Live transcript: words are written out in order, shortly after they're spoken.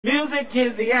Music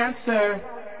is the answer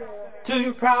to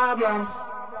your problems.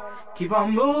 Keep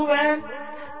on moving,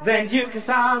 then you can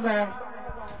solve them.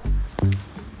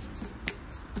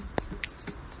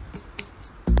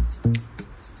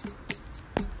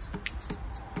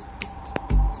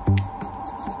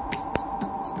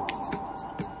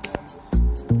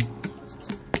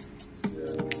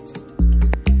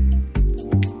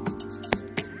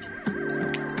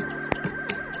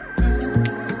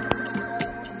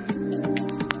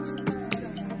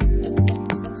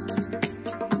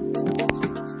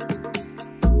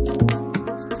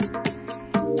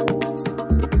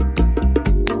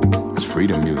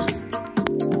 Freedom music.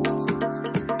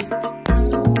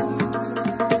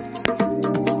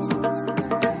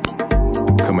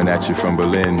 Coming at you from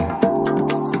Berlin.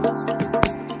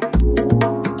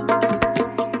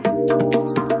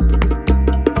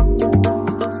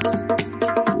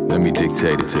 Let me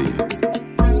dictate it to you.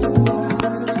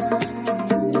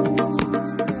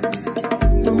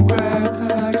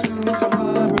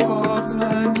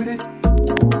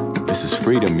 This is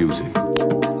freedom music.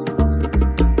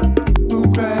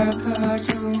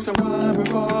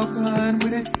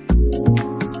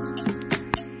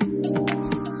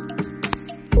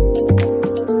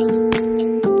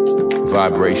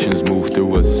 Vibrations move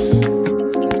through us.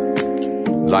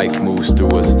 Life moves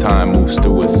through us. Time moves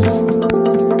through us.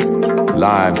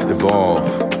 Lives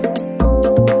evolve.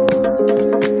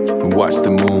 We watch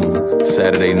the moon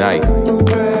Saturday night.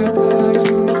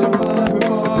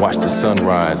 Watch the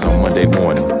sunrise on Monday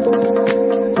morning.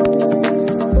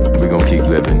 We're gonna keep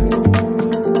living.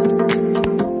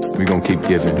 We're gonna keep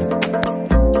giving.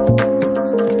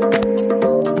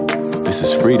 This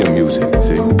is freedom music,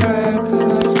 see?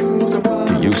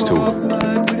 Used to it.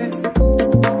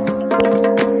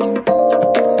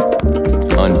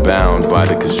 Unbound by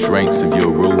the constraints of your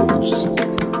rules.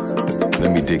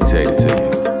 Let me dictate it to you.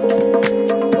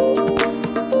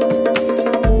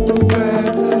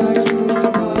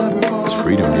 It's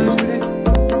freedom music.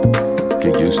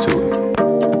 Get used to it.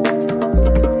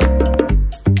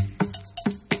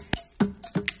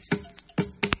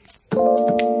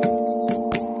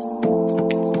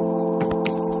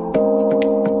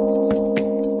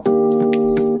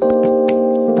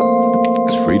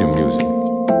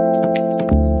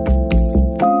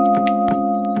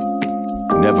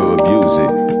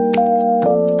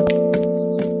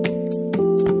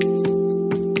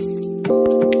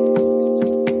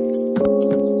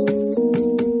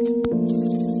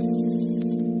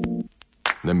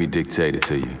 Dictate it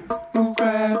to you.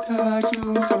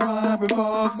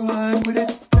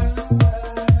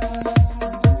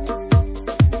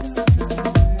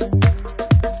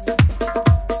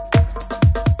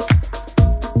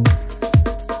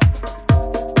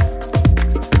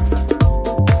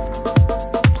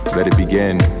 Let it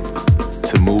begin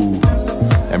to move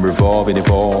and revolve and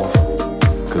evolve,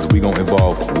 cause we gon'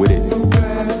 evolve with it.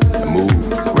 And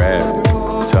move, grab,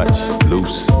 touch,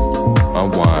 loose,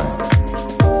 unwind.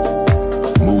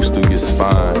 Moves through your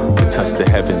spine to touch the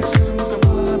heavens.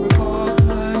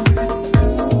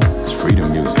 It's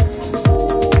freedom music.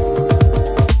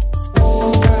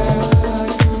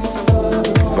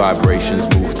 Vibrations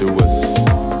move through us.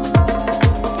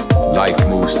 Life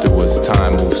moves through us.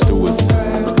 Time moves through us.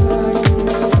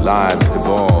 Lives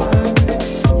evolve.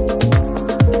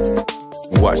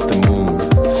 Watch the moon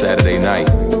Saturday night.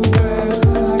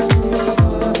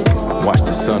 Watch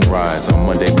the sunrise on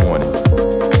Monday morning.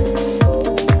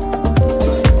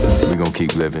 We gon'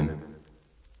 keep living.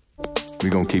 We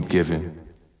gon' keep giving.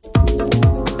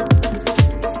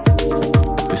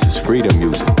 This is freedom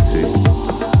music, see?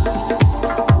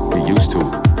 Get used to it.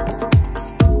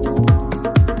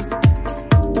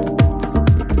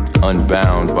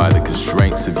 Unbound by the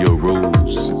constraints of your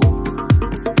rules.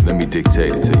 Let me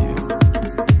dictate it to you.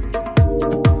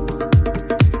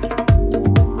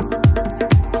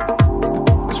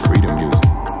 It's freedom music.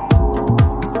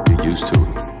 Get used to it.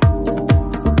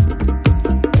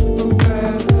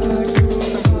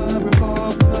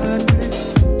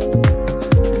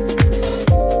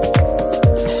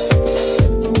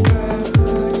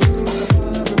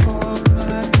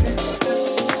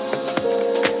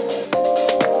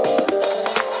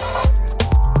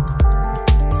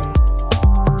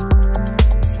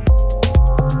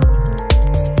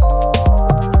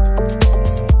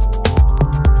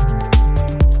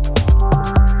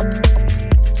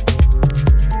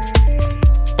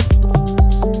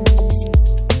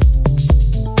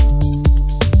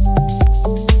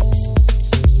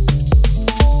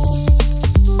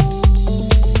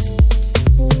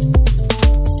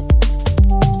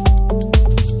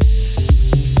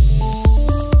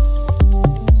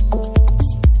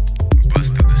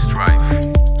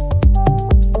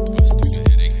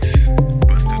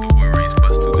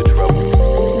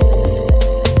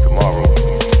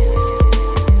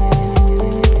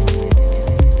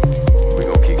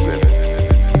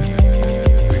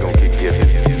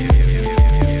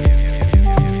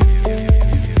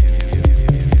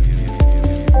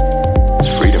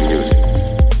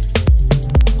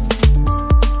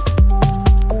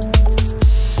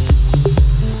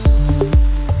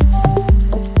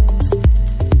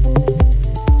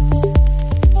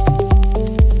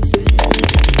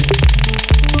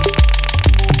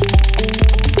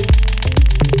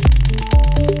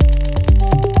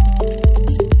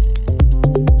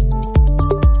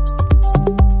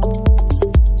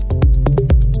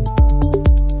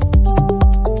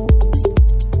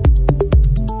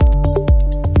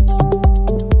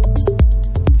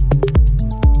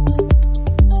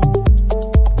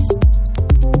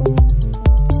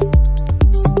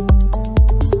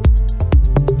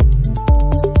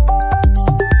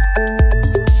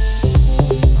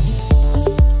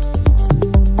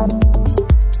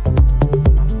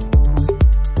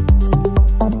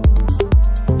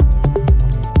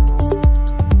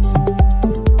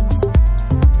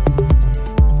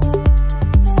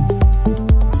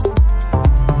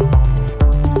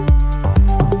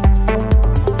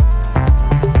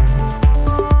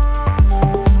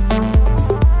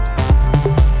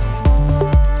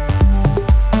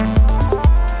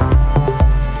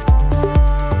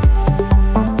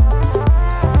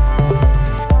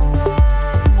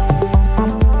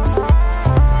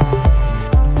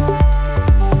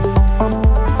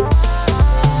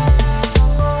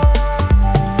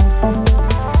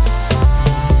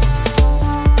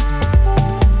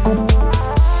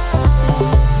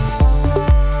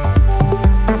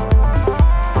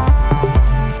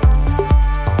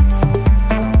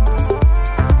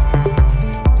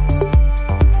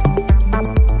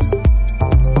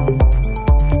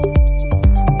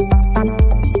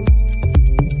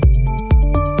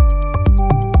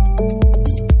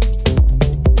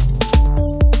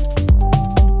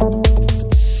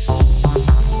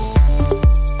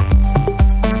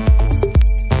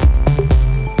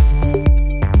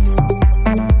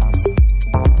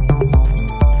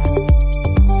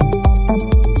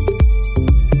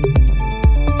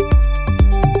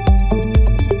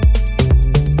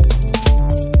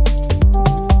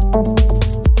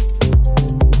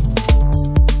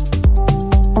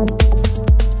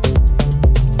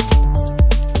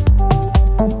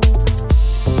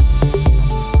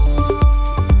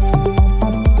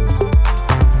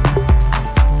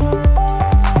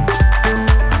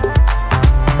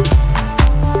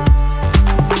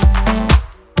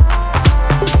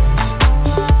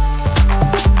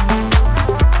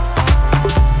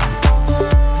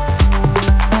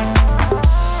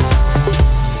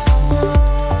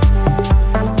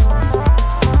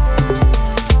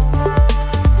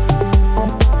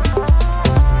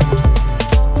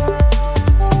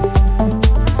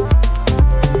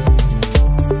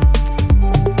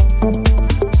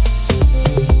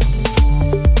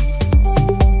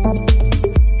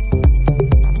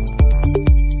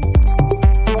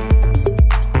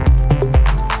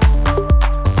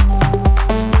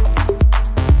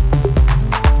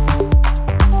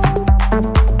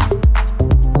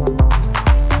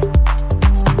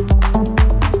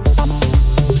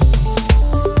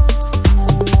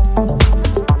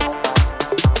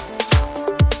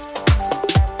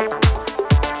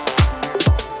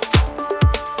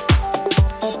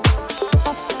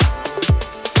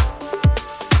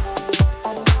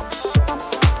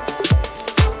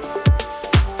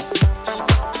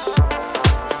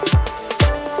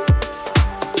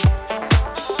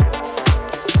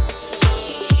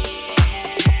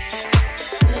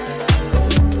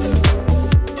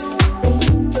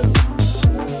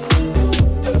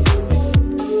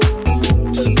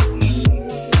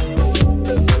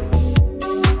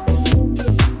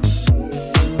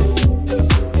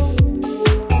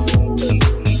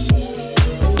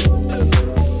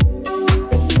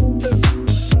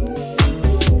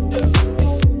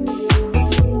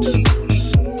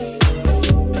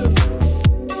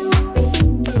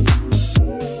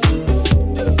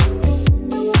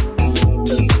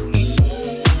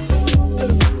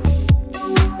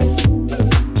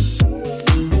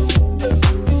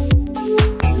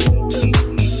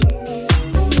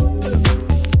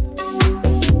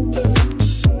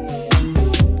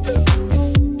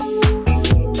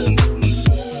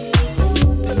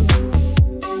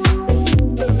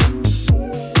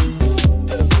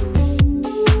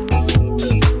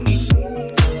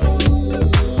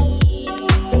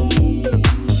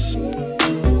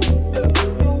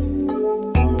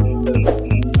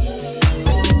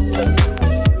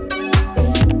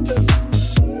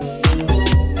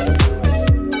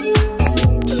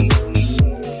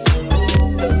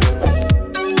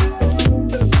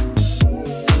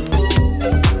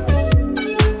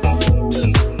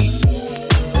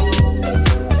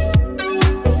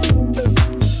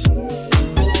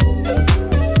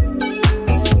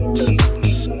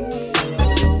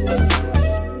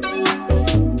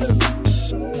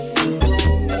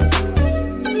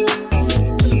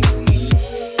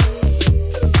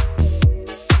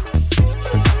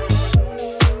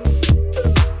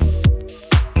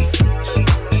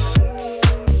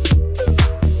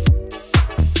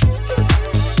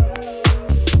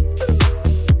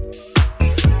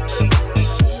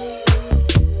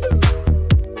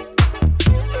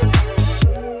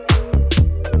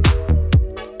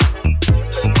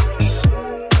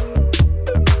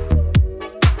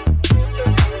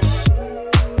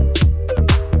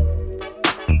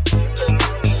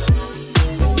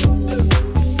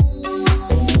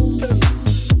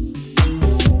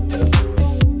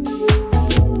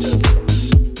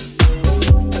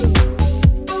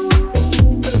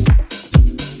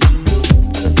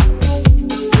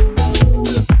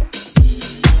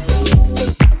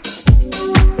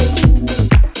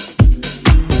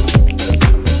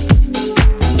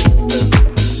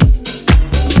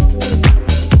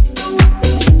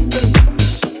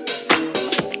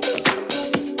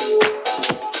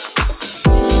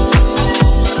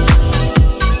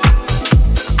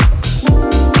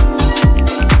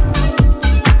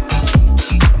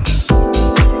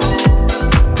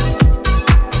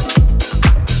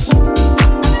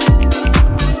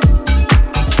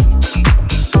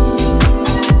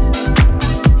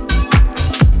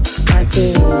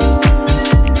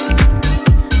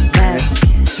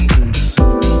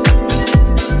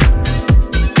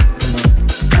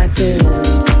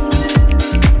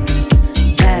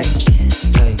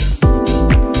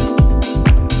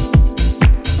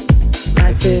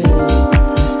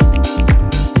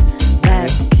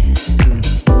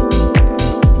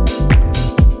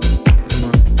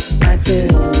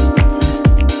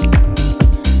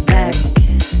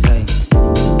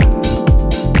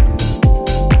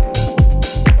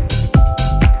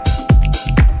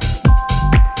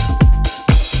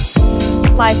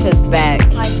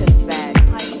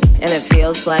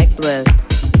 feels like bliss.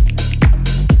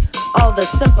 All the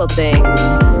simple things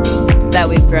that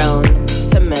we've grown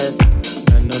to miss.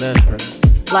 I know that's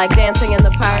right. Like dancing in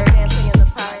the park,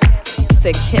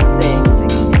 to kissing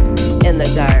in the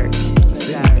dark.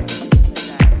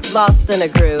 Lost in a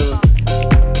groove.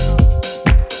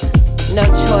 No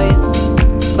choice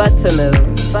but to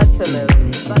move.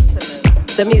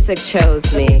 The music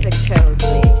chose me.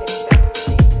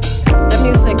 The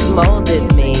music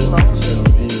molded me.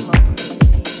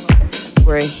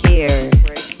 We're here.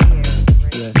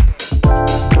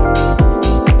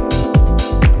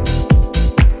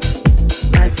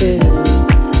 Life is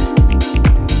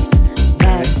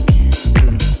back.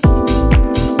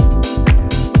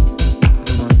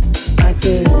 Life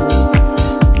is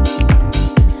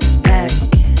back.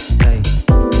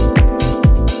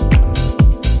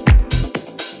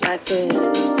 Life is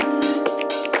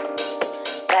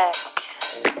back.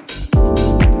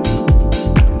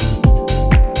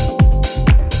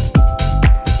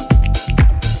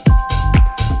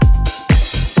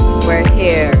 We're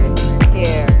here.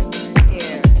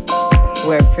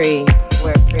 We're free.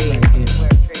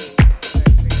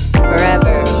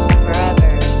 Forever.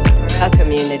 A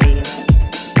community.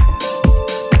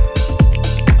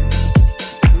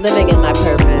 Living in my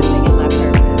purpose.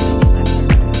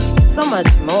 So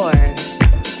much more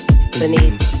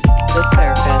beneath the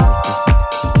surface.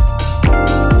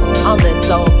 On this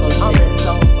soulful shit.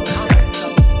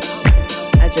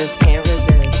 I just can't resist.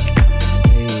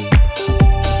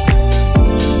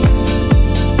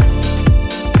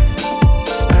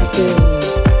 Life is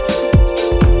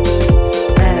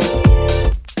back.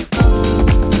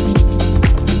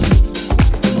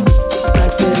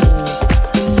 Life is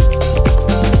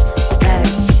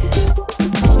back.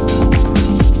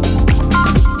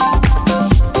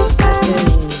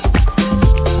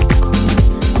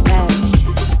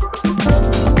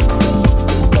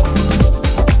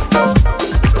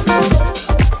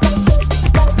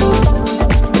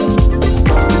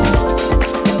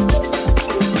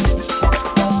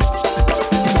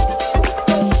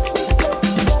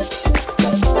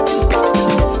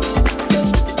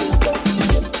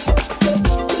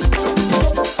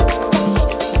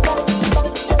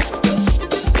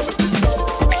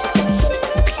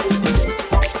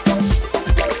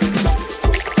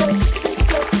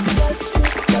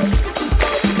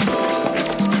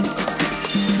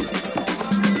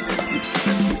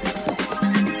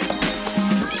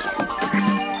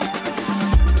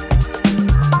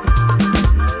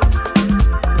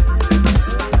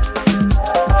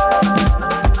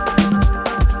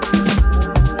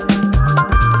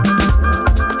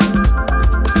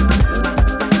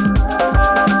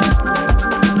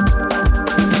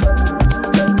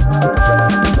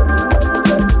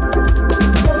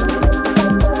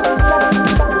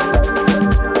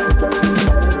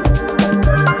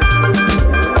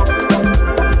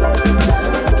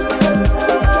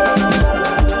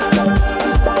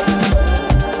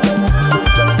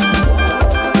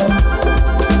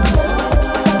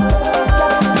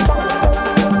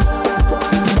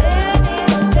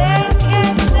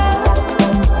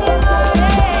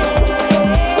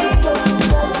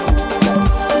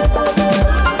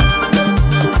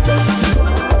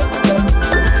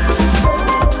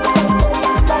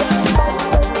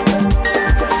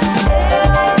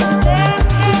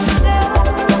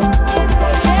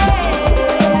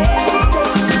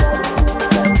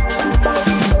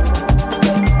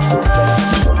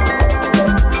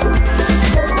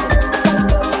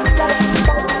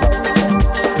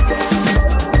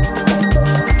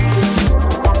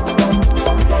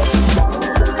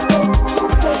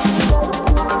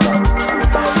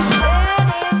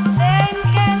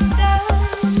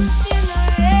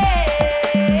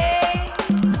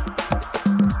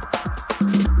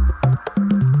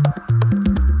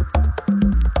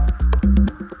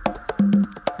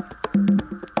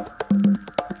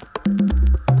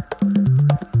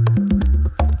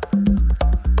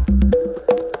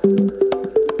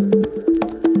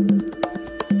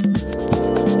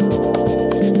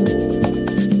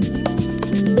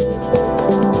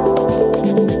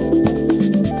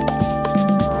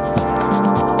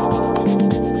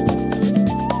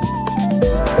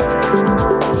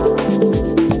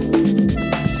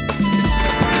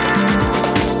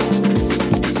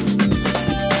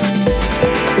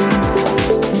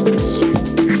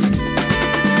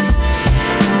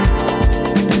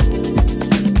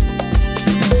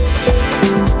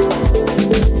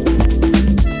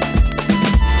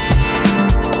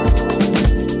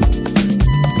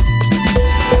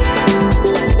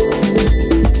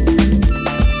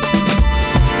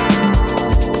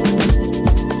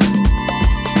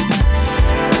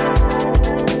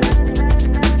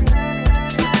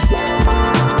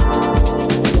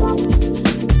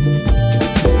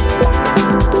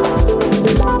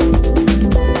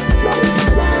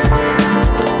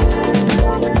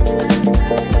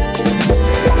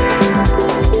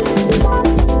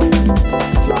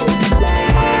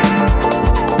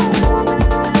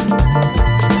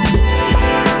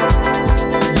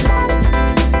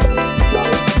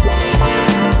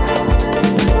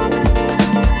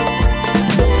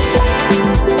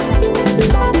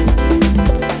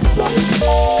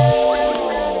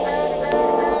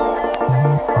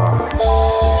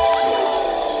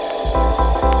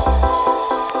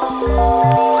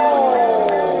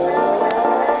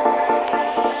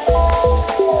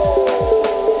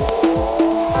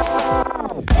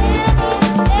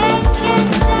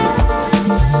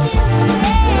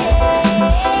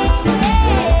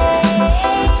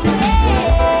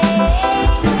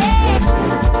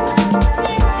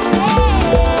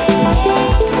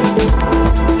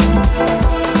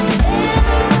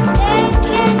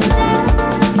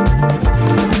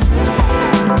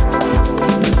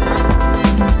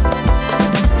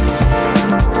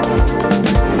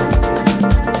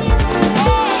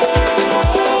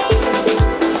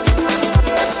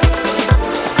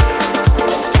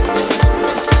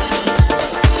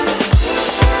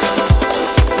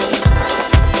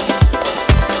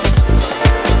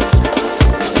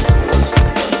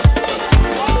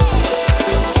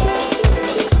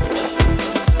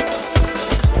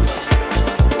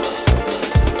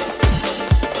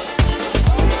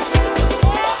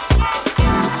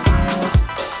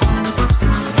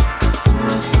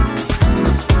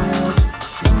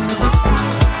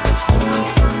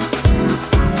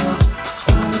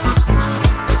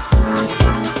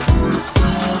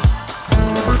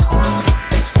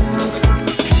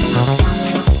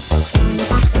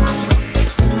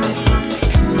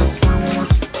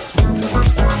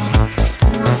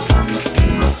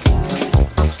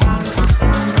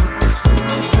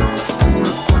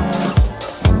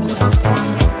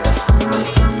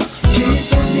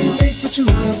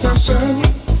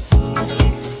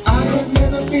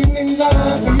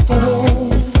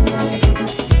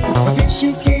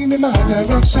 my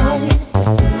direction.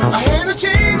 I had a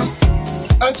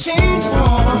change of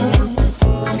heart.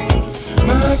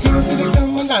 My girls didn't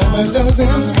come a dime a dozen.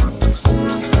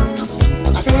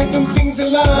 I've had them things I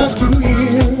love to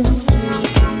hear.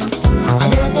 I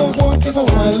never wanted for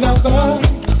a lover,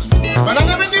 but I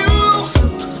never knew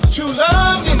true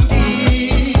love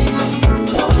indeed.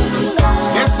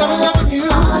 Yes, I'm in love with you.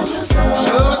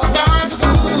 Sure, stars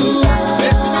blue.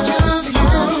 Let me choose you.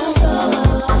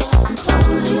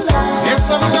 Yes,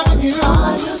 I'm in love with you.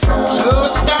 Sure,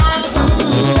 stars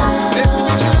blue. Let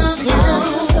me choose you.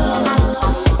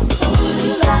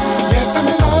 Yes, I'm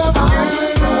in love with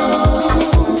you.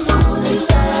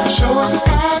 Sure,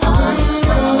 stars blue.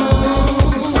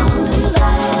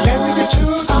 Let me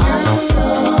choose you.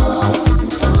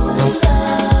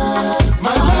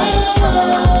 My love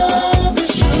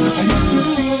is true. I used to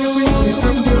be a real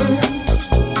pretender.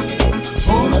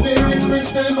 For the very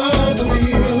first time on the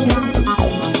wheel.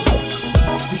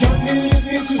 You got me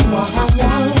listening to my heart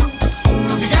now.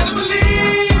 You gotta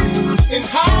believe in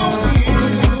how I feel.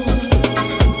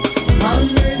 I'm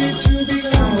ready to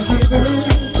become a giver.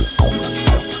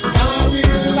 Now I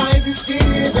realize it's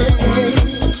give and take.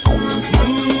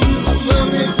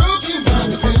 Love is broken by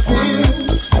the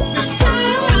fences. This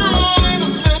time I'm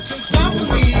not just love for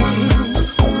me.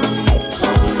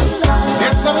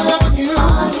 Yes, I'm in love with you.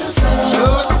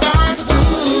 Sure, stars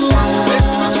blue. Let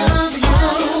me choose you.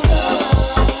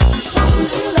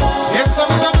 Yes,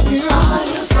 I'm in love with you.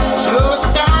 Sure,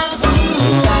 stars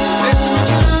blue. Let me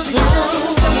choose you.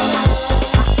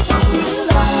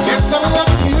 Yes, I'm in love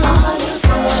with you.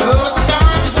 Sure,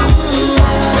 stars blue.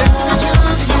 Let me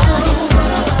choose you.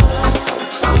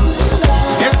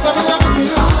 Yes, I'm in love with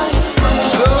you.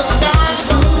 Sure, stars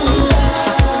blue.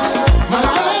 My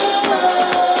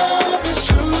love is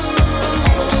true.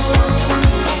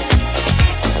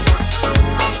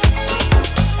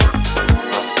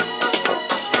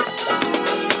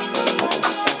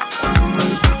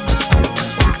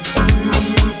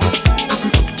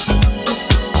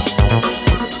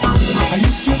 I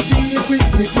used to be a quick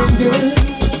pretender.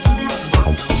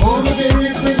 For the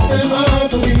very first time on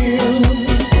the wheel.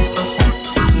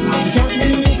 You got me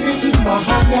listening to my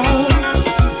heart now.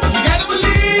 You gotta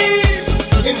believe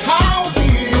in how I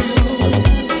feel.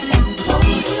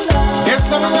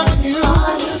 Yes, I'm in love with you.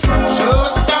 Sure,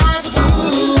 stars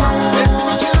blue. Let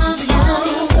me choose you.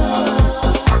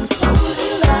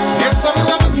 Yes, I'm in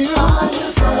love with you.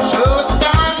 Sure,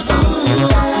 stars blue.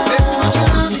 Let me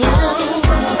choose you.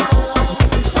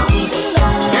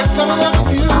 Yes, I'm in love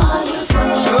with you.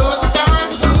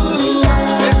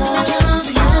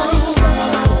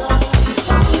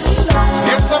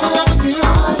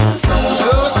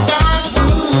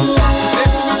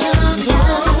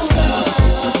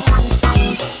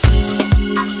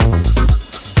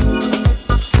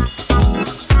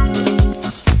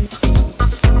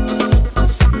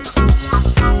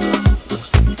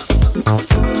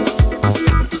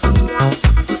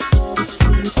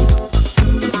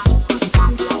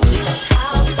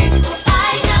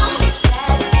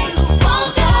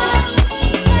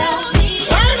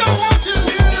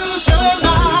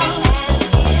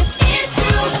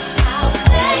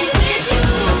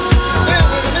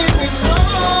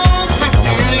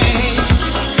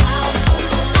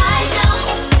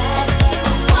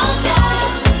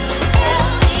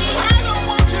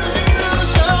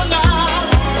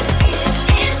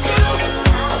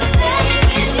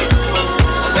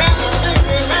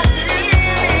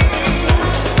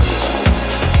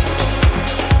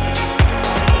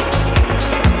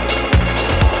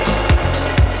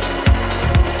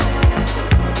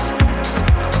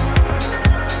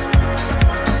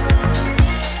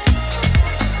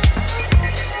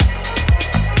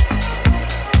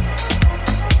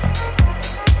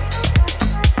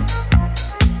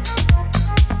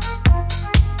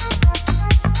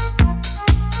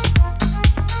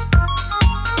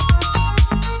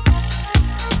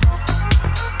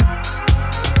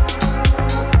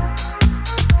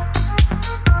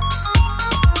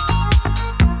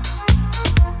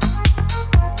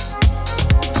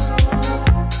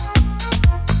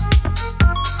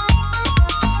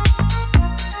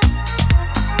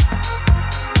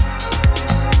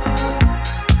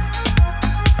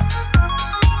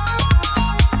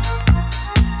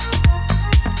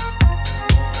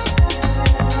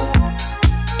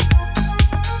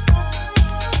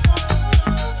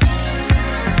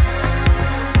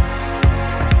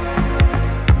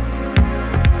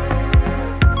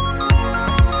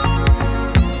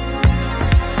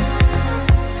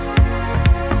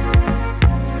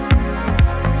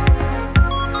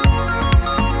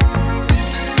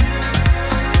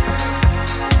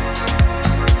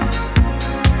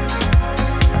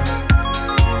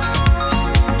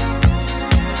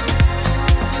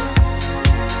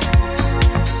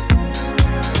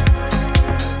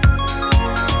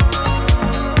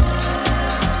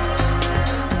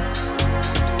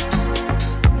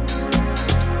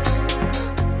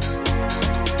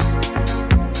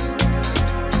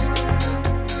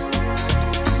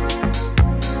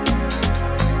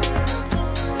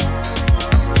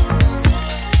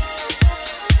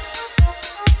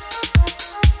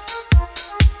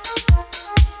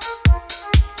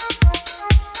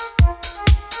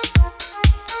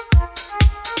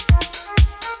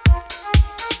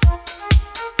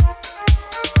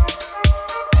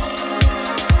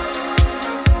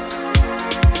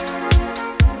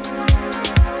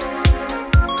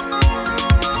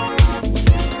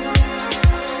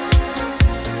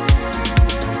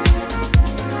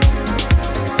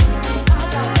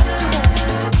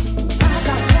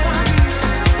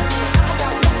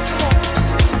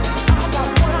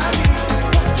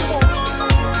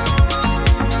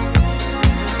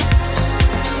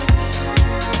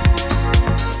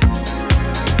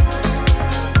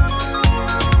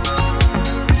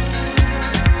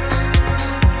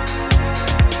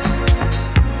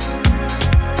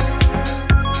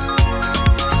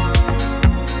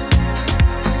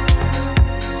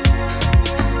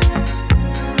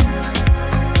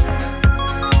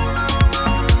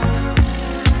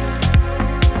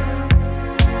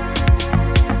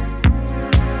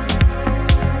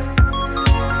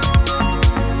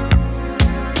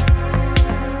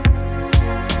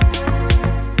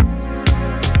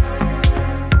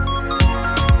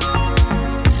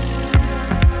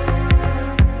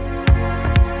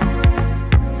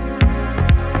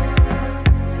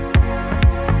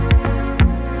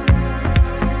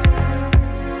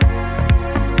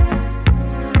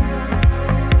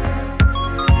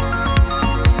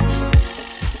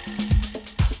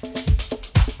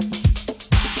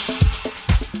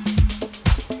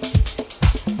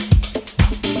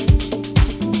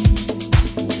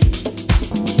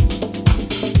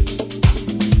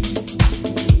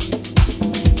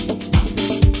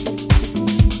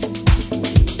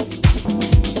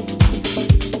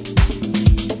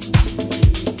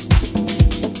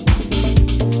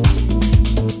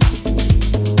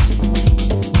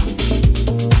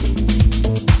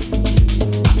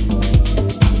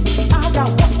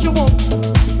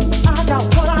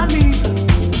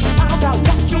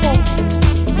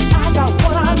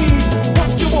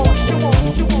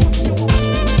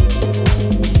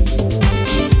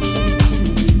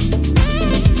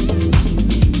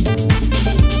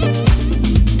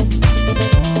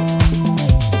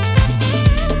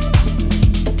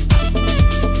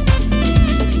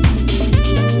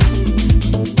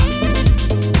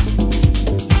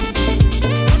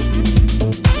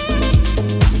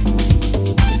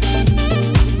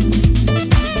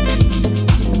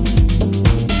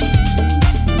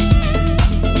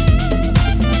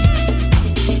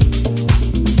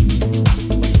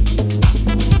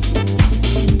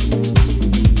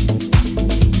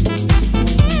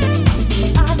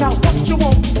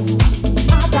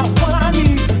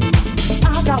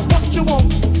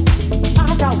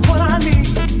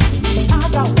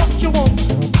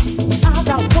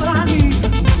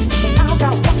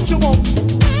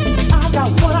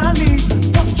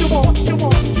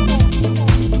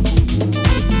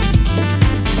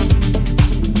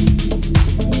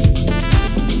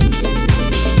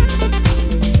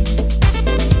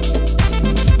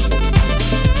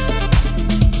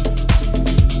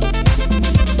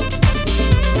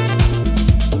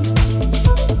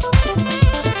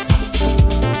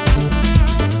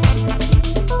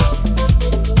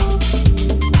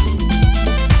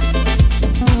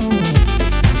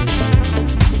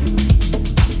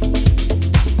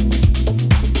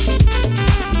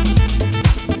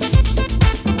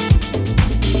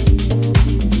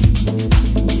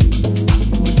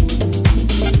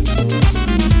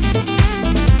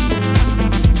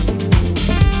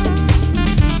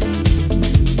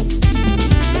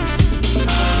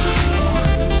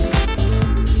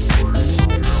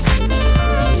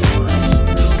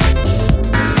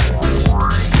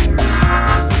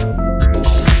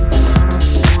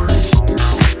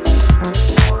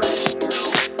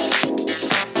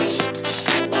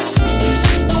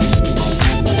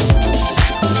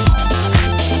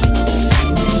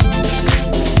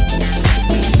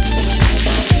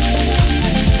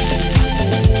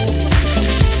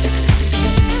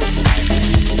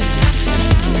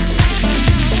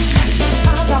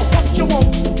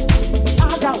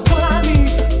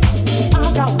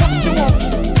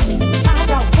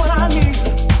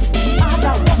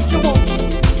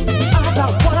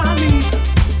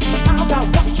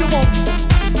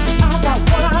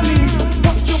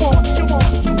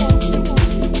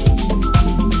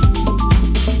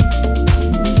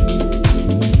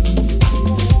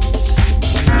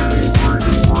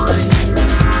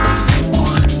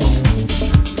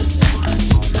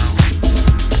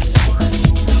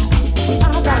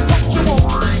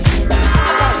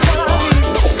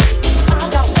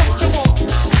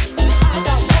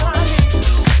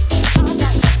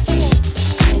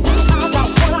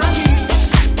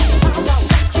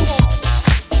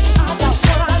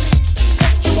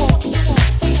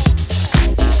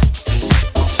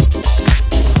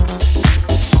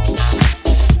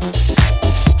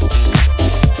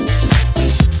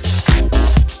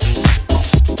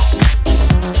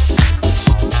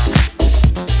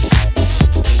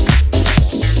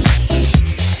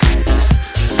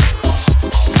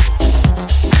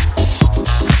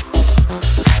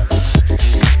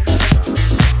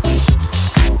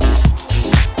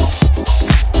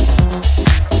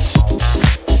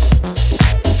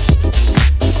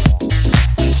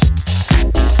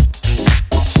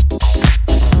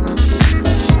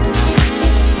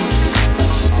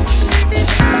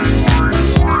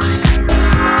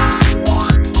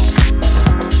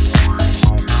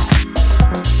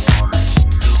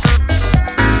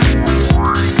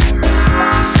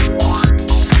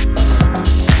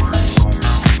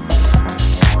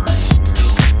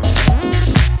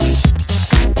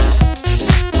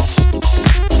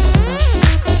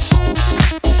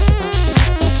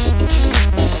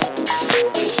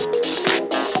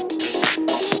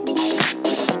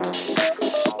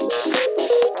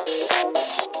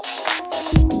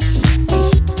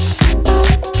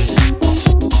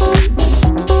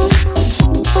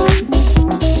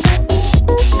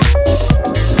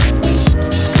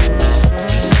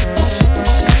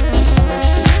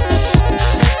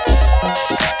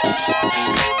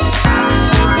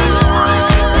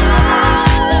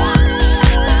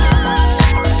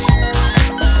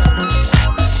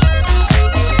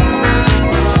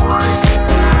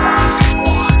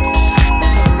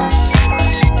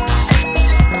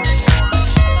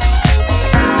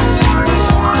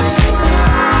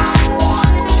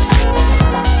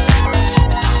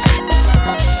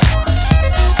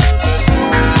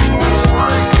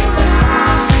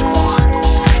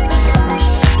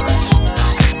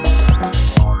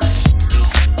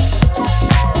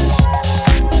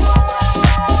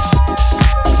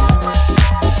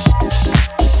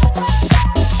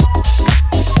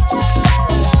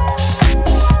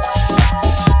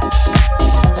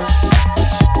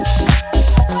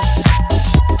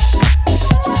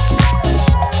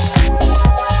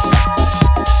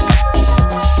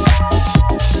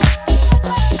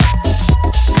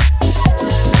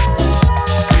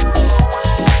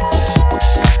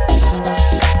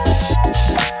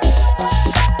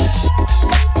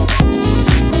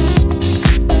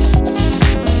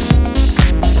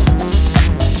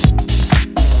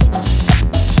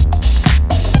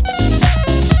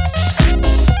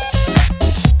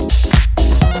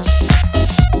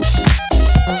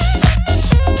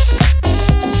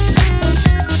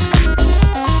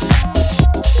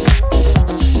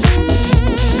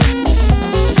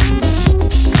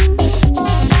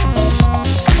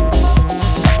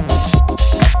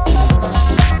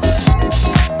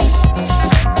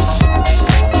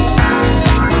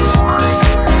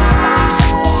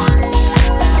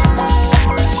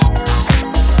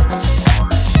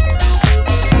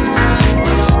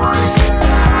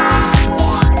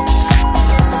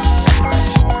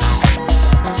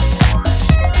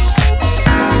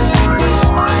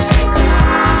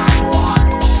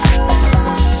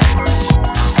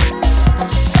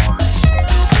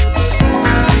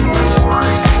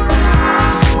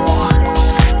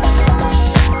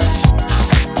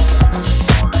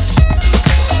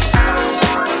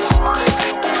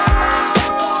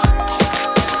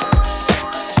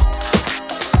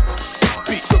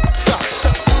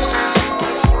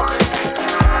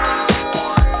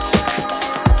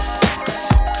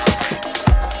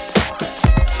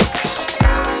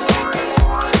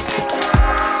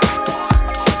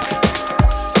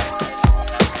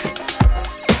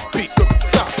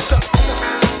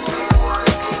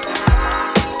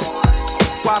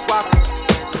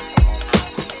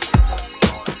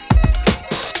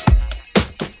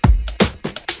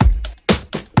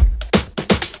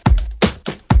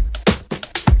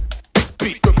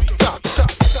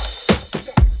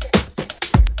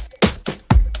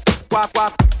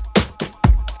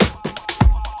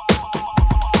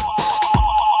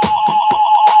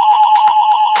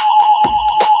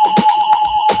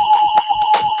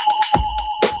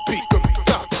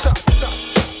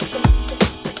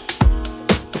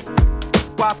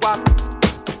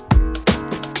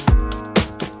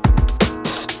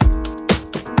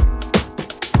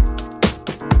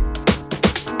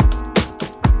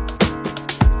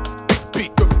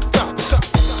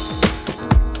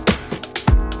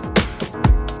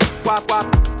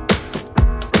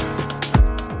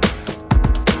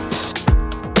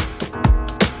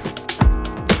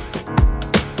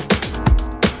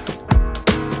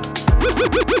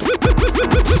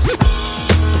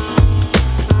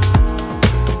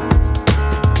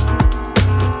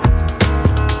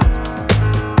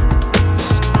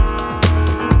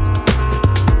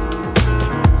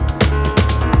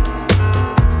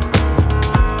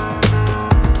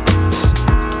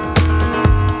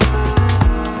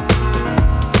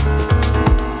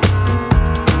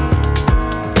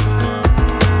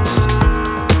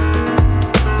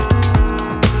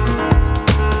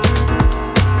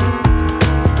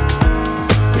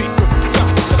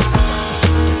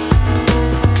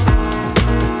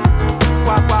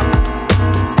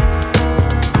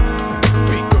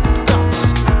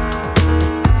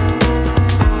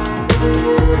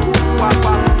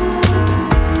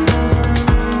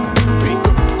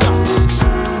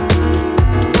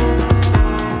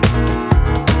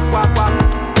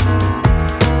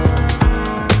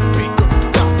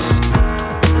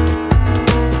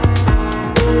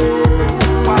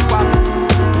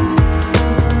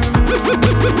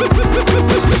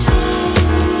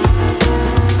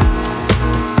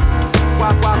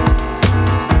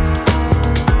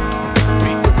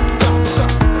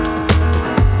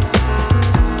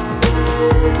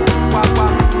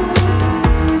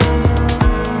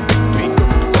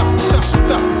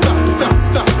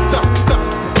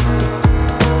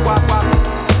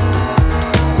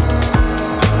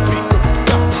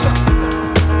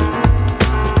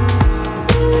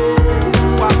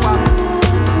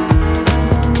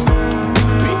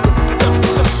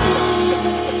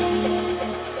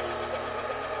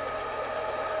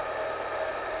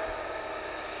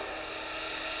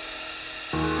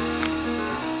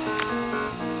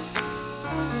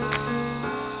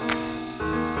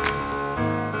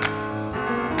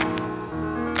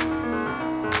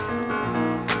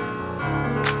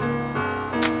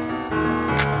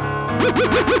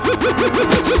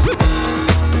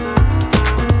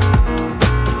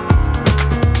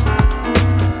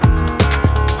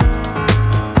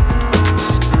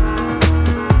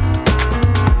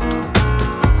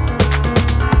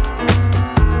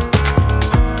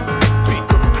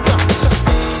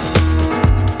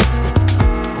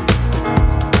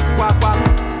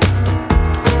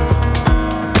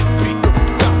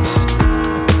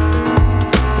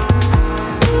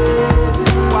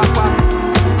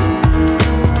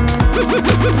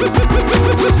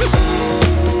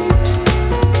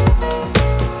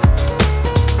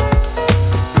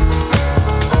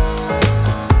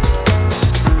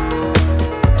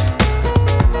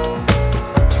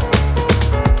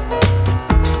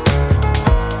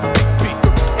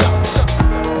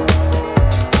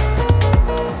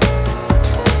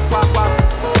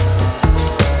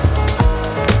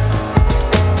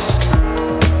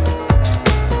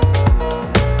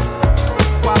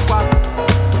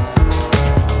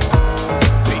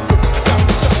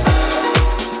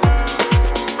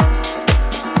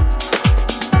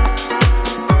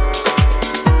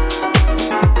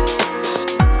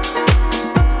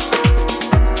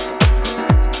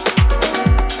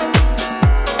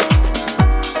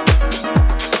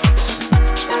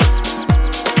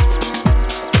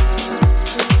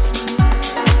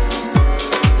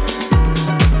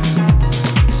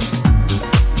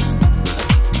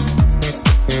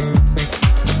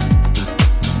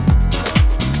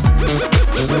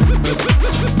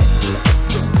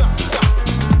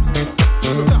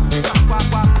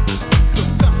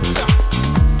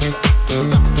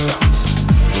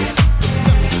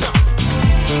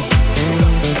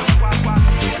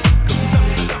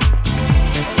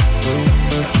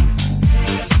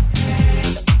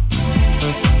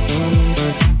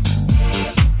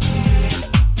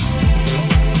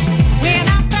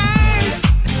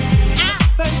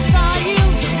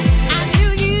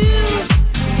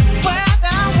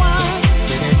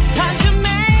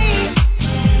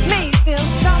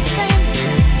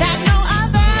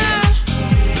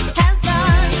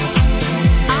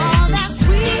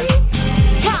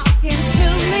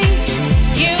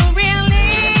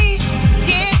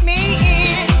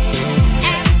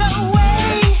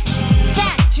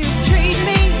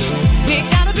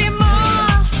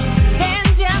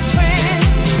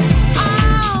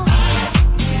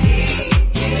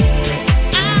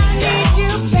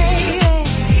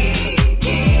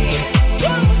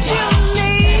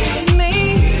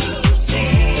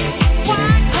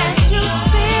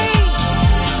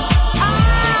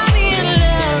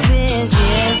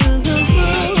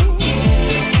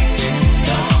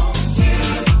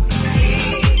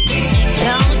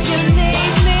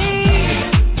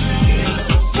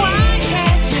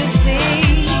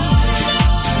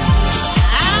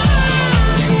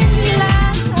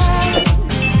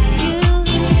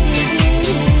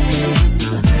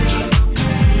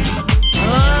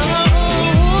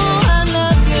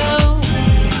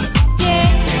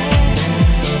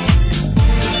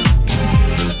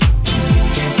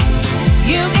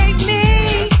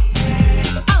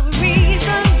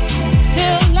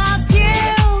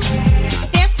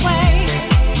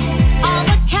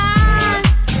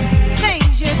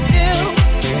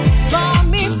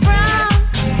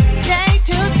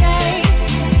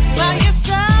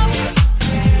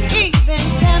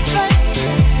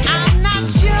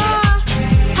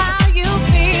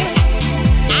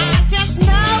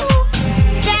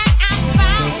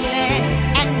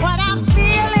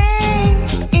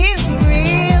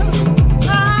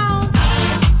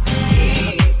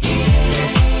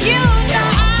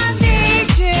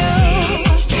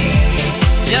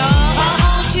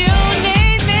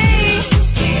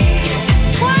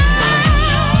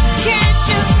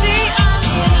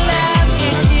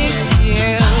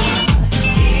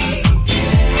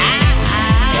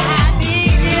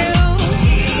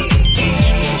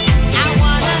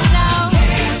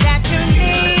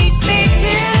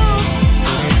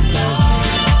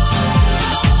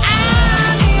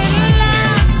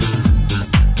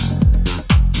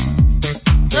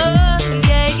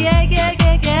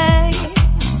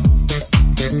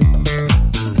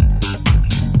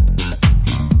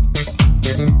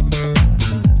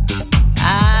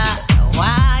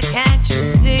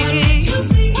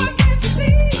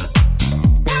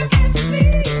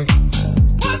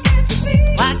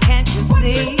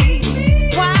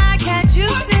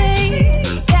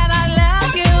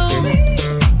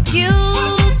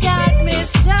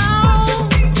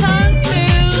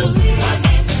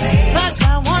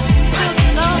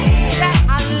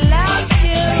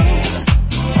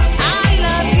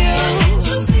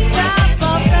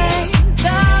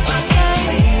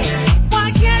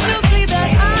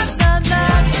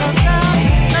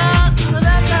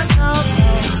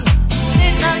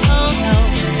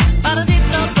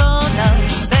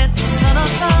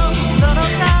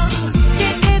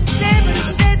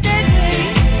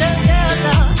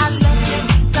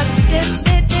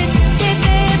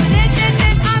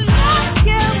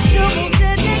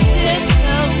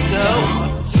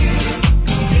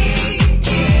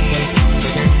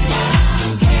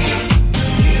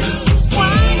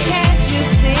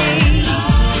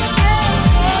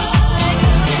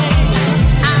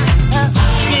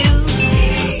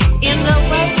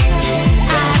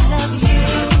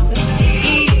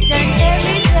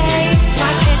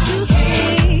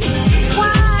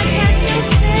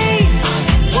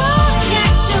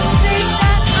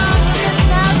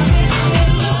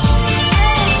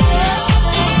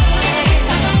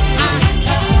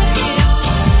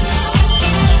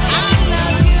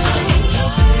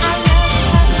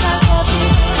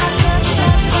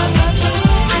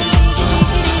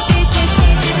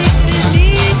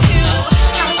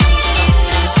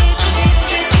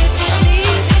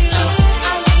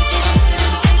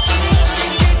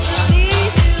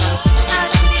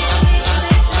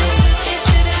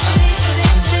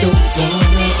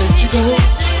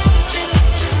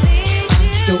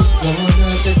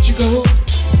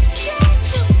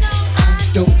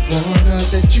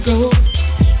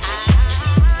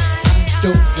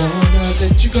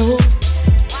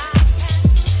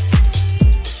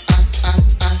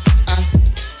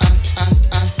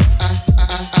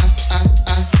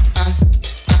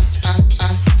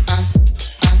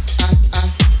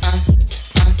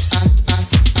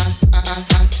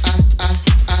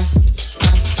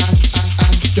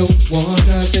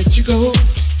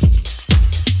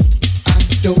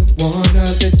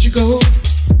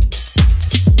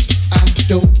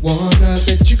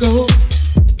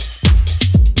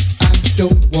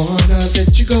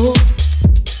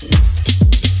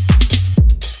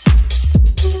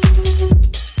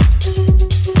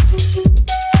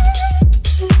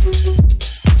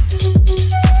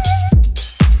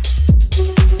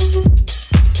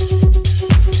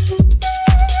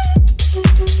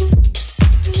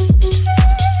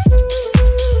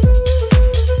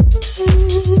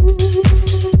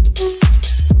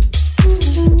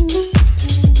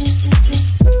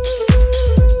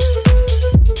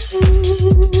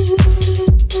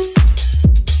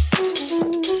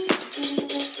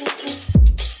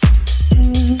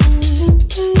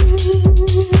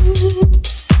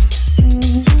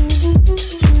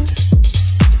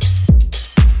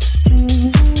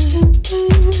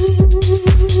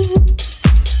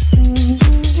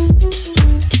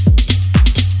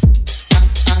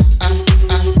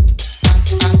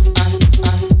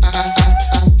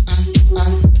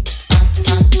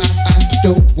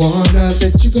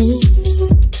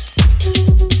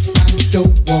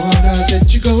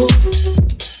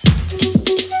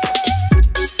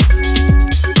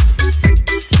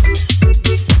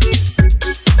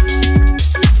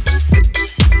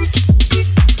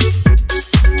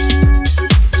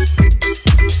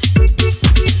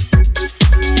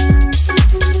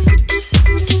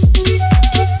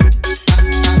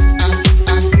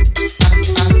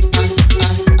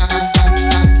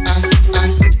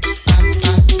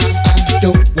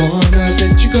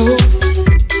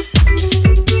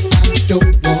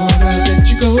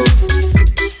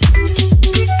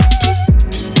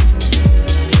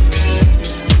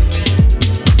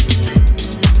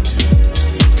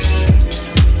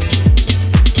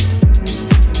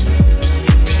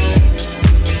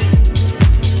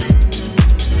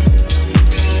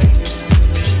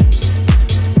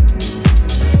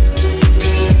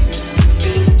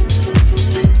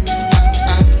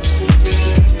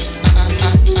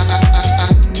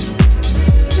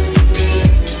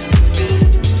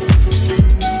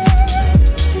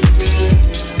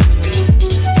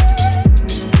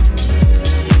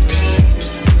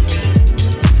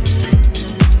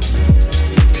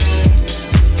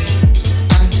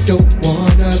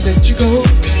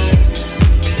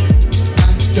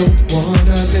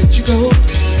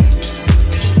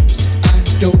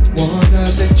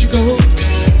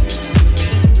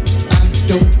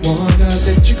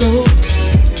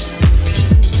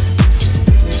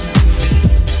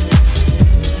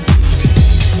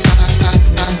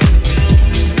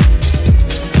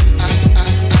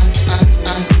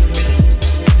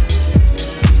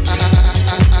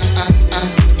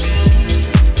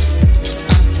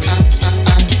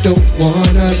 don't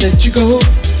wanna let you go.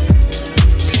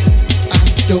 I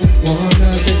don't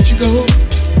wanna let you go.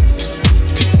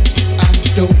 I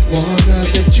don't wanna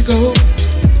let you go.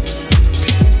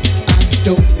 I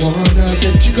don't wanna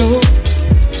let you go.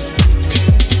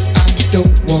 I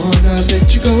don't wanna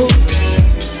let you go.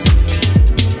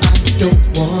 I don't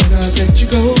wanna let you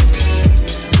go.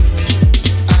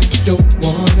 I don't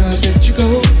wanna let you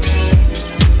go.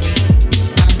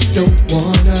 I don't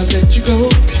wanna let you go.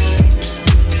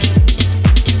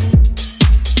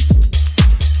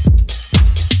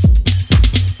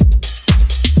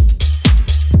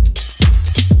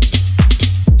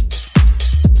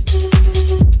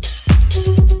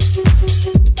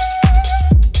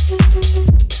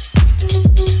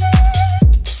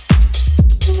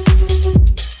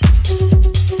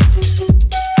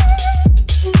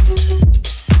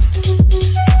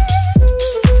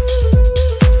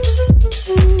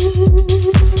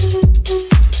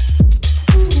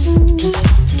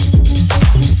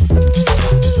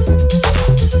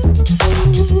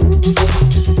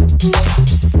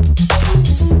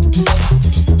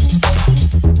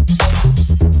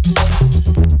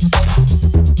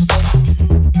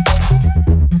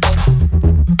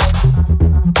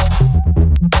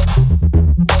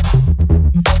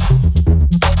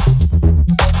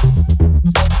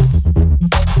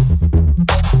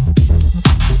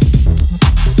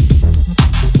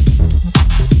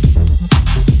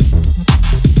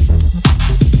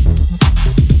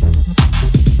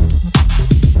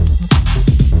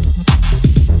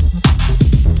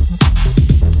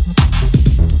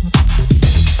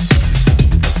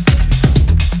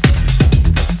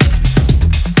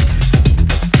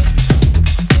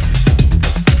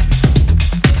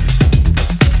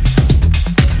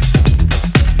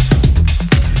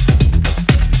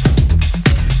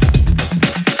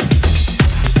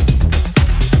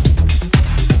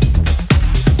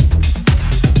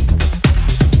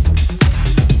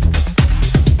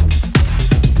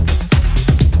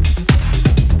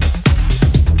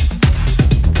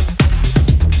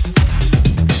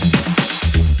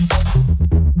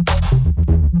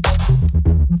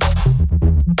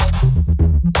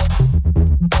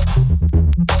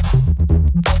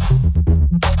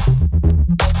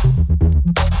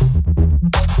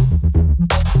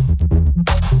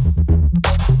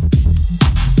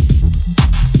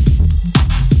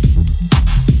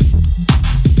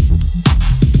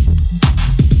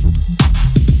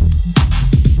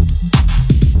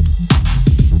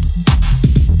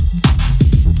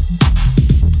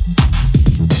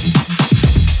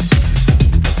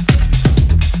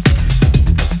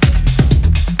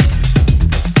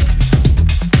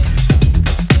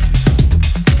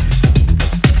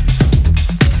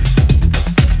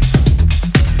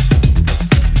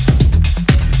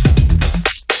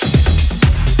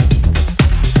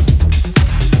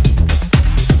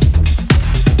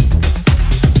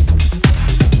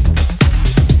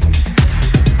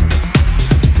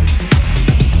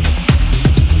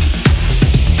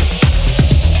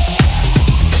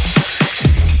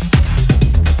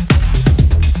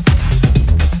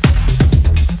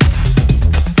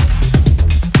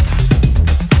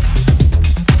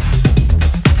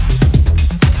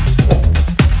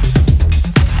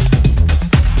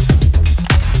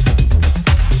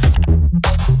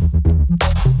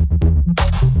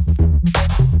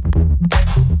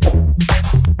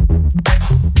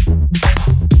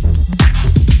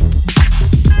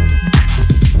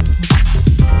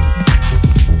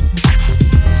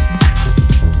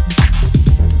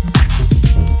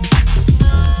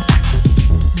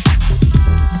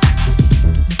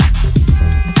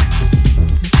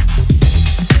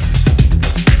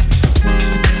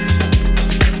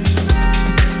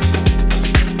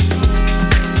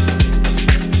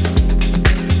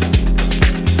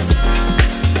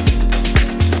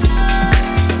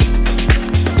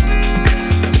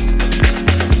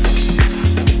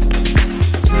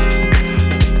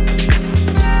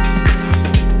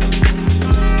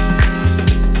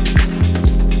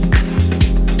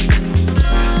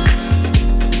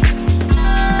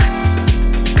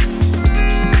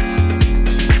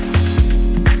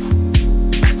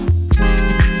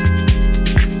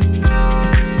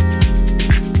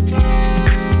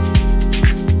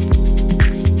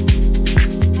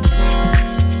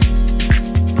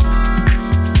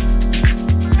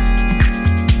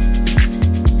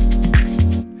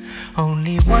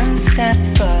 step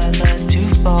further to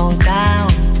fall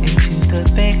down into the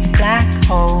big black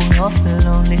hole of the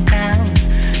lonely town.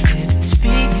 Didn't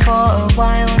speak for a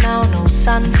while now, no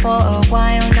sun for a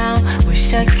while now.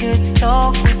 Wish I could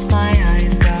talk with my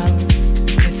eyebrows.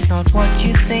 It's not what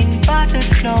you think, but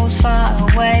it's close, far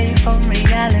away from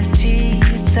reality.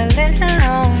 It's a little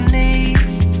lonely,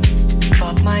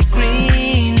 but my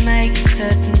green makes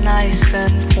it nice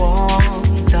and warm.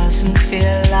 Doesn't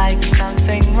feel like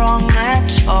something wrong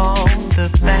at all. The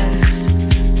best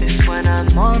is when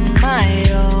I'm on my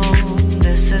own.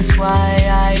 This is why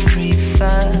I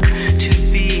prefer to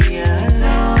be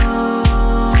alone.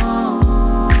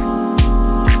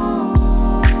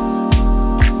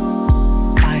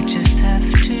 I just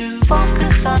have to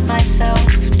focus on myself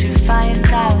to find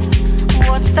out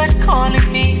what's that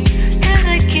calling me, 'cause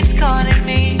it keeps calling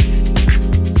me.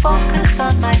 Focus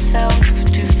on myself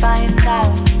to find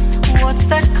out what's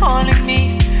that calling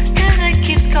me, 'cause it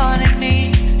keeps calling me.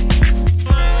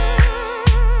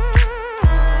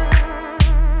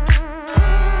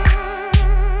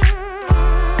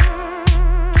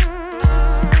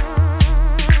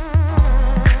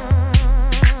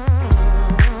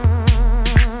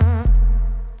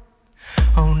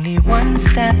 Only one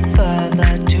step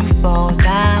further to fall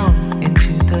down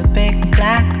into the big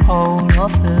black hole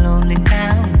of the lonely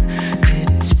town.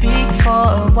 Didn't speak for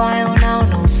a while now,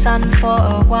 no sun for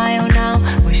a while now.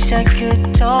 Wish I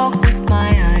could talk with my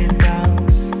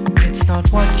eyebrows. It's not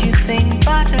what you think,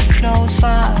 but it's close,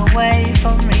 far away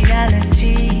from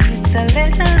reality. It's a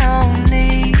little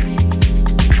lonely,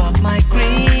 but my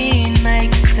green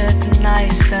makes it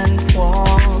nice and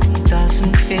warm.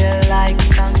 Doesn't feel like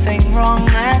something wrong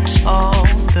at all.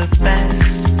 The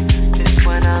best is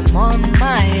when I'm on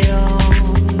my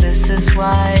own. This is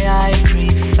why I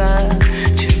prefer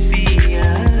to be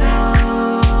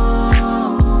alone.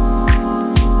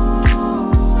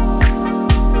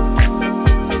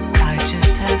 I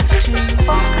just have to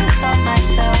focus on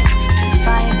myself to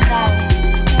find out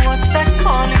what's that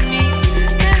calling me,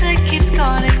 'cause it keeps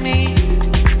calling me.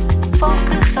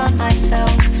 Focus on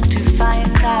myself to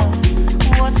find out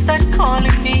what's that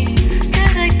calling me,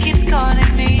 'cause it keeps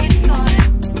calling me. It's calling,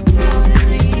 it's calling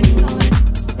me, it's calling, it's calling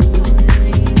me.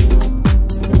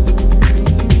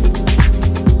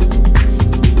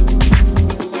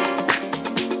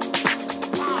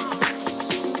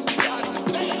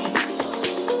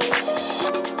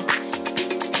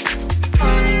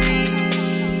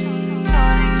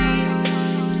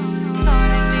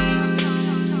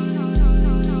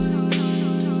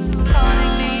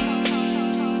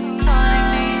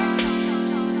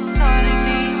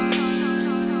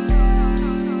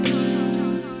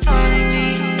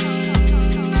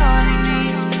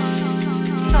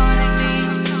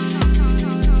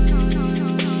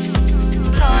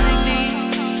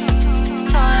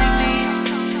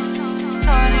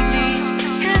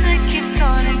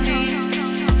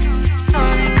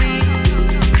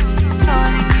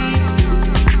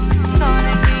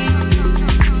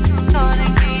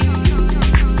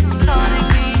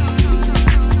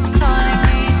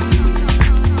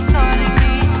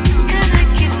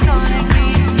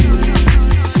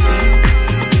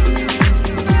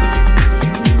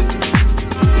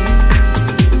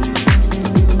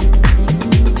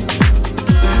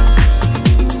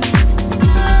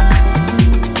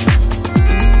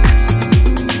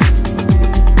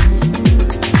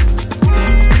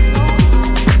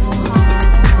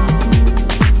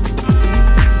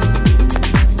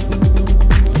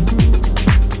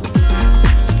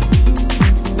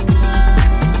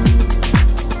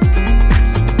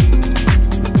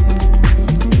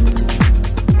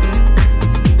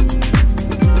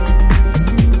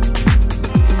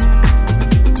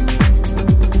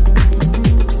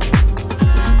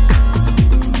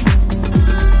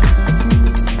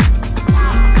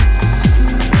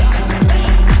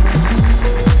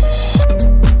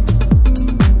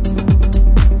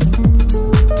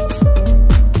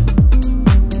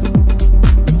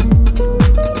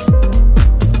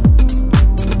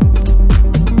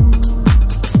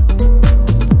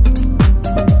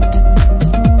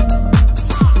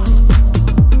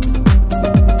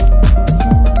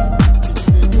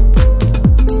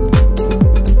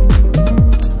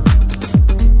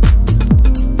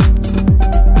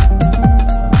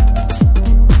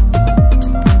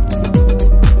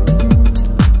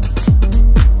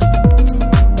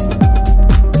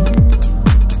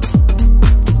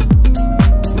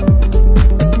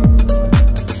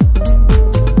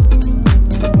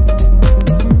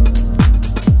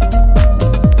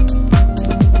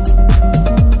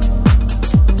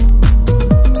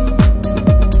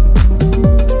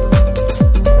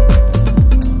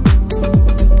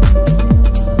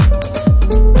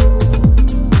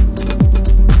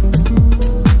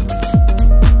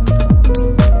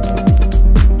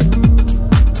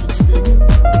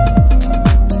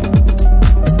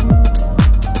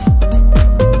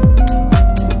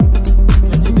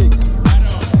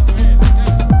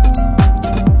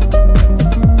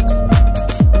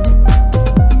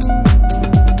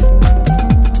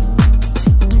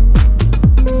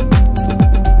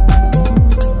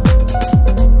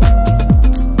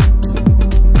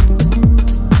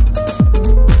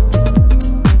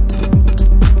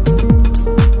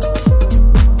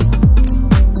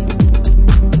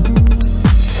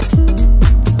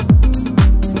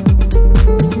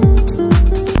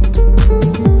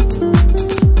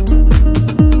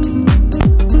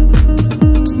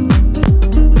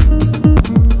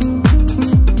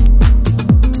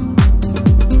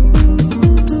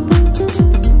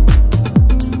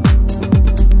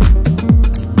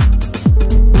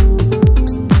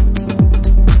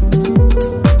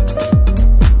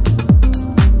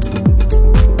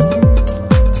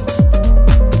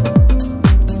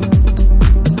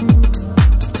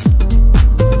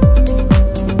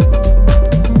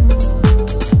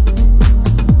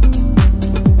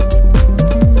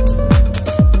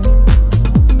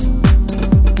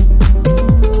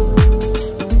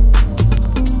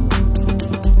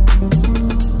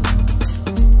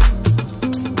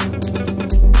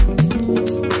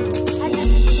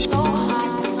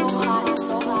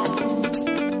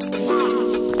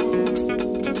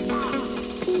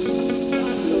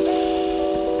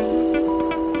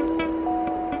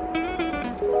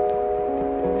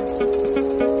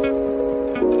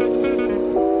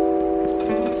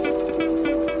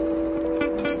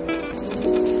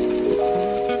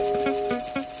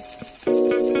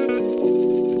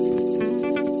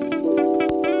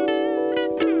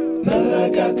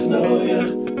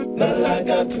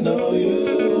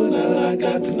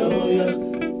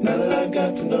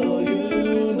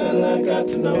 got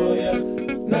to know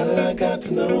you, now that I got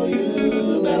to know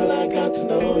you, now that I got to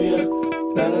know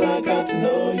you, now that I got to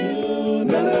know you,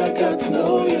 now that I got to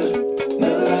know you,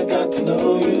 now that I got to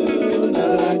know you, now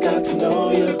that I got to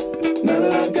know you, now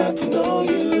that I got to know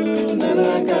you, now that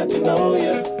I got to know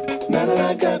you, now that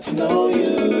I got to know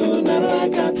you, now that I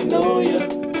got to know you.